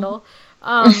to handle.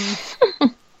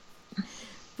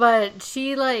 But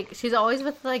she's always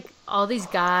with like all these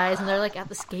guys, and they're like at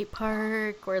the skate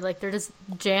park, or like they're just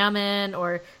jamming,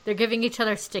 or they're giving each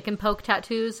other stick and poke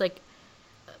tattoos. Like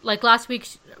last week,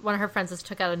 one of her friends just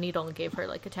took out a needle and gave her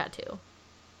like a tattoo.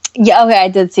 Yeah, okay, I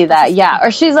did see that. Yeah, or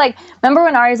she's like, remember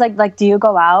when Ari's like, "Do you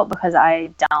go out?" Because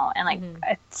I don't, and like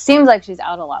it seems like she's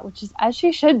out a lot, which is as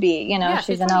she should be.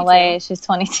 She's in 22. LA, she's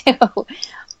 22.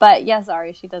 But yes,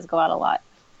 Ari, she does go out a lot.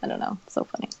 I don't know, it's so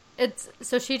funny.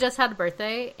 So she just had a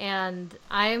birthday, and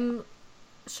I'm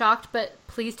shocked but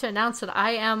pleased to announce that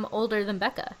I am older than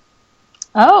Becca.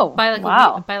 Oh, by like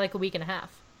wow. By like a week and a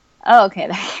half. Oh, okay.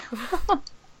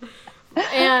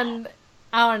 And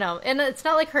I don't know. And it's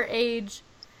not like her age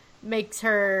makes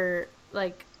her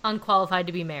like unqualified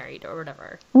to be married or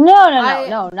whatever.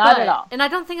 No, not at all. And I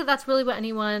don't think that's really what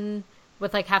anyone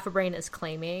with like half a brain is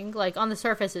claiming. Like, on the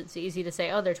surface, it's easy to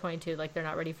say, oh, they're 22, like they're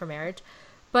not ready for marriage.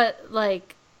 But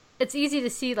like, it's easy to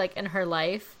see like in her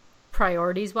life,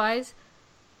 priorities wise,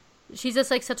 she's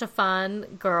just like such a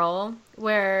fun girl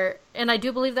and I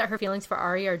do believe that her feelings for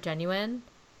Ari are genuine,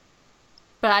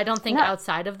 but I don't think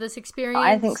outside of this experience,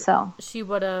 I think so, she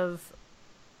would have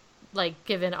like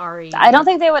given Ari. I don't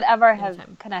think they would ever have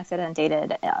connected and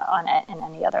dated on it in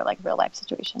any other like real life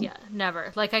situation. Yeah,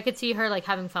 never. Like, I could see her like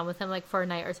having fun with him like for a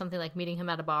night or something, like meeting him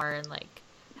at a bar and like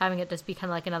having it just be kind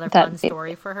of like another fun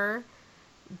story for her.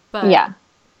 But yeah,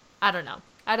 I don't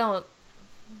know.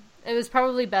 It was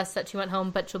probably best that she went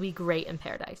home, but she'll be great in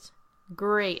paradise.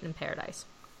 Great in paradise.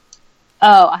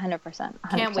 Oh, 100%.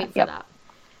 Can't wait for that.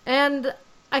 And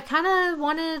I kind of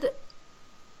wanted...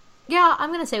 Yeah, I'm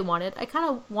going to say wanted. I kind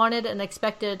of wanted and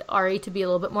expected Ari to be a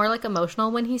little bit more, like,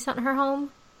 emotional when he sent her home.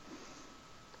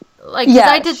 Like, yeah,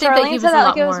 I did think that he was a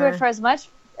lot more... It was weird for as much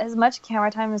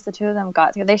camera time as the two of them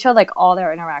got together. They showed, like, all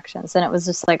their interactions, and it was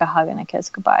just, like, a hug and a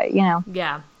kiss goodbye, Yeah.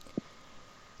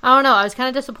 I don't know. I was kind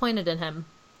of disappointed in him.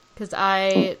 Because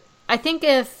I think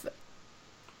if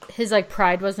his like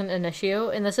pride wasn't an issue,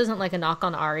 and this isn't like a knock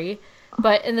on Ari,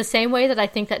 but in the same way that I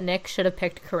think that Nick should have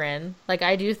picked Corinne, like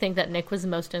I do think that Nick was the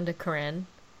most into Corinne.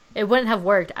 It wouldn't have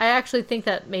worked. I actually think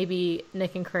that maybe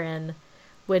Nick and Corinne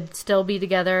would still be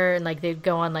together, and like they'd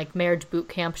go on like marriage boot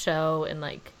camp show and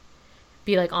like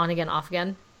be like on again, off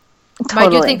again. Totally.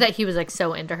 But I do think that he was like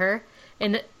so into her,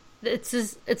 and it's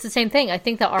the same thing. I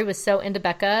think that Ari was so into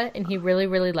Becca, and he really,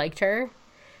 really liked her.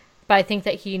 But I think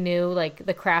that he knew like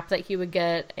the crap that he would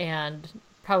get, and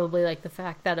probably like the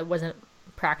fact that it wasn't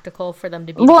practical for them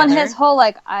to be well, together. And his whole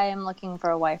like I am looking for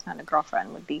a wife, not a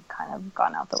girlfriend, would be kind of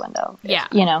gone out the window. Yeah,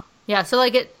 you know. Yeah, so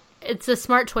like it's a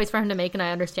smart choice for him to make, and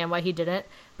I understand why he didn't.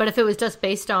 But if it was just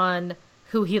based on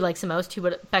who he likes the most,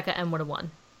 Becca M would have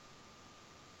won.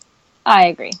 I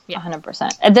agree, yeah.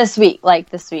 100%. This week,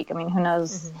 I mean, who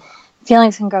knows? Mm-hmm.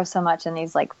 Feelings can grow so much in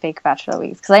these like fake Bachelor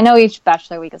weeks, because I know each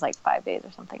Bachelor week is like 5 days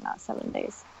or something, not 7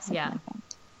 days. Yeah, like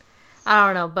I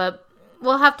don't know, but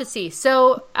we'll have to see.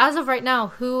 So as of right now,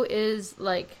 who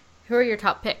are your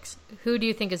top picks? Who do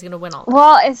you think is going to win all?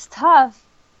 Well, it's tough.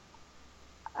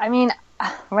 I mean,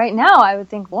 right now I would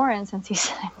think Lauren, since he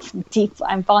said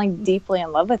I'm falling deeply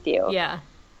in love with you. Yeah.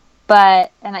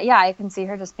 But I can see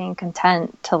her just being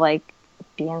content to like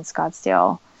be in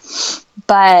Scottsdale.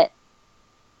 But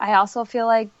I also feel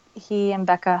like he and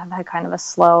Becca have had kind of a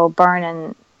slow burn,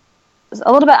 and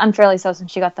a little bit unfairly so,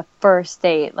 since she got the first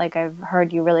date. Like, I've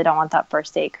heard you really don't want that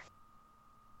first date,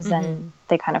 because then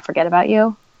they kind of forget about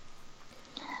you.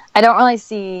 I don't really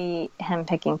see him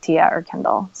picking Tia or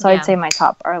Kendall. So I'd say my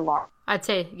top are Lauren. I'd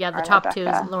say, the top two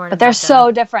is Lauren. But they're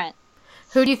so different.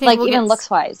 Who do you think like, even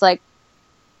looks-wise, like,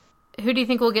 who do you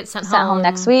think will get sent home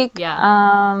next week?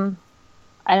 Yeah.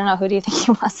 I don't know. Who do you think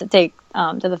he wants to take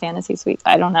to the fantasy suite?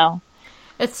 I don't know.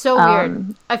 It's so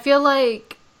weird. I feel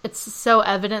like it's so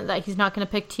evident that he's not going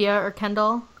to pick Tia or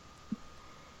Kendall.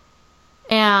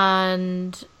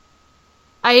 And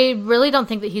I really don't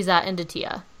think that he's that into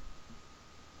Tia.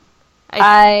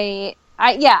 I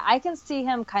can see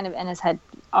him kind of in his head,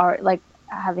 or like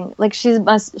having like she's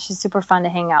super fun to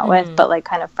hang out with, but like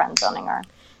kind of friend zoning her.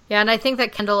 Yeah, and I think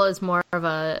that Kendall is more of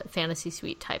a fantasy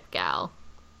suite type gal.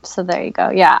 So there you go.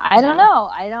 Yeah, I don't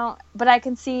know. But I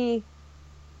can see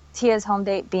Tia's home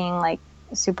date being like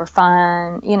super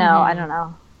fun. You know, I don't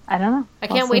know. I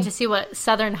can't wait to see what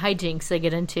Southern hijinks they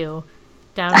get into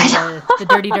down in the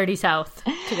dirty, dirty South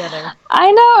together.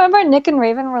 I know. Remember Nick and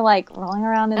Raven were like rolling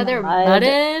around in the they're mud.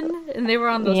 mudding, and they were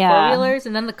on those 4-wheelers,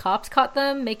 and then the cops caught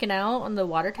them making out on the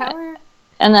water tower.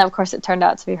 And then, of course, it turned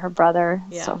out to be her brother.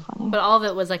 Yeah. So funny. But all of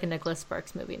it was like a Nicholas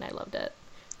Sparks movie, and I loved it.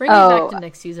 Bring me back to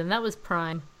next season. That was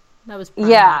prime.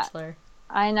 Bachelor.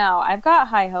 I know. I've got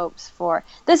high hopes for...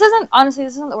 This isn't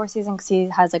the worst season, because he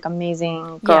has like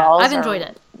amazing girls. Yeah, I've enjoyed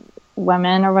it.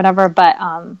 Women or whatever, but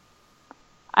I'm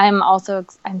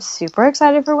super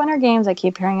excited for Winter Games. I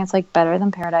keep hearing it's like better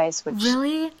than Paradise, which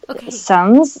really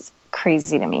sounds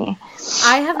crazy to me.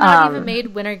 I have not even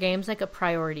made Winter Games like a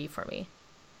priority for me.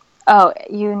 Oh,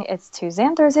 it's Tuesday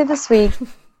and Thursday this week.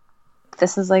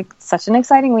 This is like such an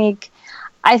exciting week.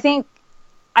 I don't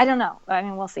know. I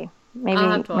mean, we'll see.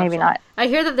 Maybe not. I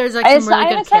hear that there's like some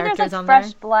really good characters on there.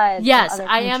 Fresh blood. Yes,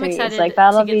 I am excited to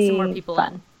get some more people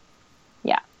in.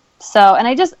 Yeah. So, and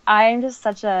I'm just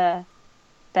such a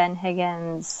Ben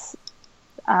Higgins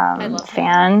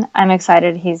fan. I'm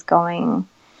excited he's going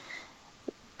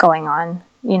on.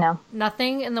 You know,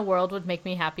 nothing in the world would make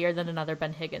me happier than another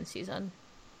Ben Higgins season.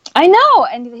 I know,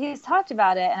 and he's talked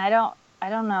about it, and I don't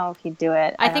know if he'd do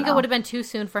it. I think it would have been too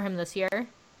soon for him this year.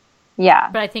 Yeah.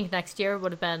 But I think next year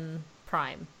would have been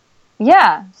prime.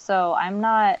 Yeah, so I'm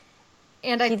not...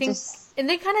 And I think... And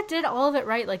they kind of did all of it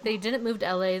right. Like, they didn't move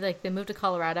to LA. Like, they moved to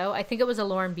Colorado. I think it was a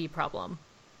Lauren B problem.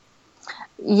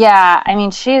 Yeah, I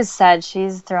mean, she has said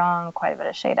she's thrown quite a bit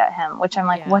of shade at him, which I'm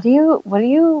like, what do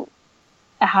you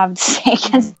have to say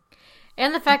against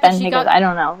and the fact Ben that she Higgins? got... I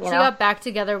don't know. She got back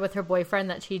together with her boyfriend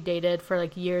that she dated for,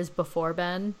 like, years before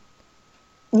Ben.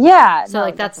 Yeah. So,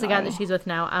 like, that's definitely the guy that she's with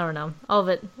now. I don't know. All of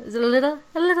it is a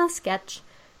little sketch.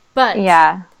 But,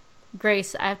 yeah.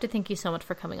 Grace, I have to thank you so much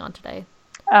for coming on today.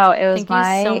 Oh, it was Thank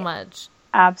you so much.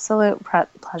 Absolute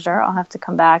pleasure. I'll have to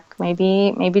come back.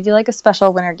 Maybe do, like, a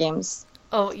special Winter Games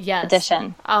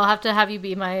edition. I'll have to have you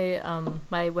be my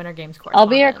my Winter Games correspondent. I'll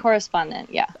be your correspondent,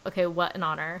 yeah. Okay, what an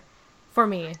honor. For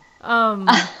me. For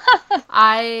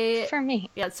me.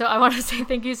 Yeah, so I want to say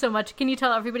thank you so much. Can you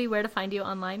tell everybody where to find you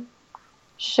online?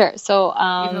 Sure. So,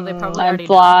 Even though they probably my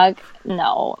blog,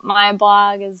 my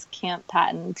blog is Camp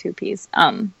Patton, 2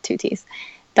 T's.com,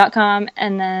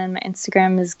 and then my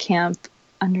Instagram is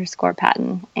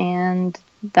camp_Patton, and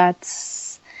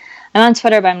I'm on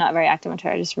Twitter, but I'm not very active on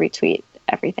Twitter. I just retweet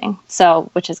everything. So,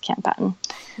 which is Camp Patton.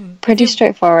 Pretty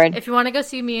straightforward. If you want to go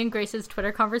see me and Grace's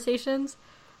Twitter conversations,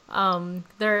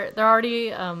 they're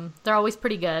always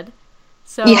pretty good.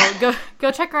 So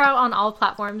go check her out on all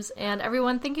platforms. And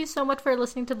everyone, thank you so much for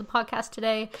listening to the podcast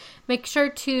today. Make sure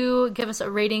to give us a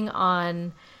rating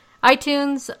on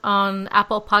iTunes, on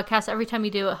Apple Podcasts. Every time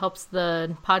you do, it helps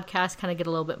the podcast kind of get a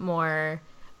little bit more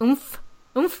oomph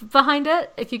behind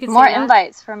it, if you can say more that.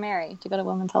 Invites for Mary to go to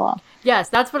Women Tell All. Yes,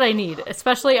 that's what I need,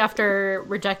 especially after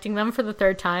rejecting them for the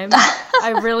third time. I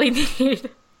really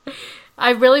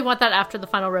want that after the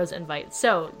Final Rose invite.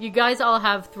 So you guys all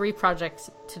have 3 projects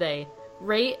today.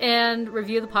 Rate and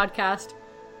review the podcast.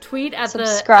 Tweet at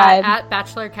Subscribe. at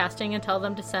Bachelor Casting and tell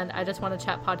them to send I Just Want to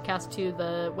Chat podcast to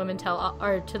the Women Tell All,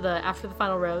 or to the After the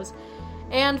Final Rose.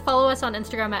 And follow us on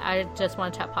Instagram at I Just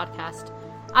Want to Chat podcast.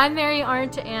 I'm Mary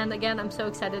Arndt, and again, I'm so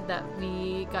excited that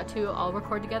we got to all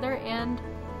record together and,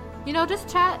 just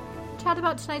chat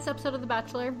about tonight's episode of The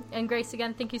Bachelor. And Grace,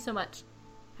 again, thank you so much.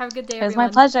 Have a good day, everyone. It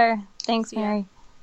was my pleasure. Thanks, Mary.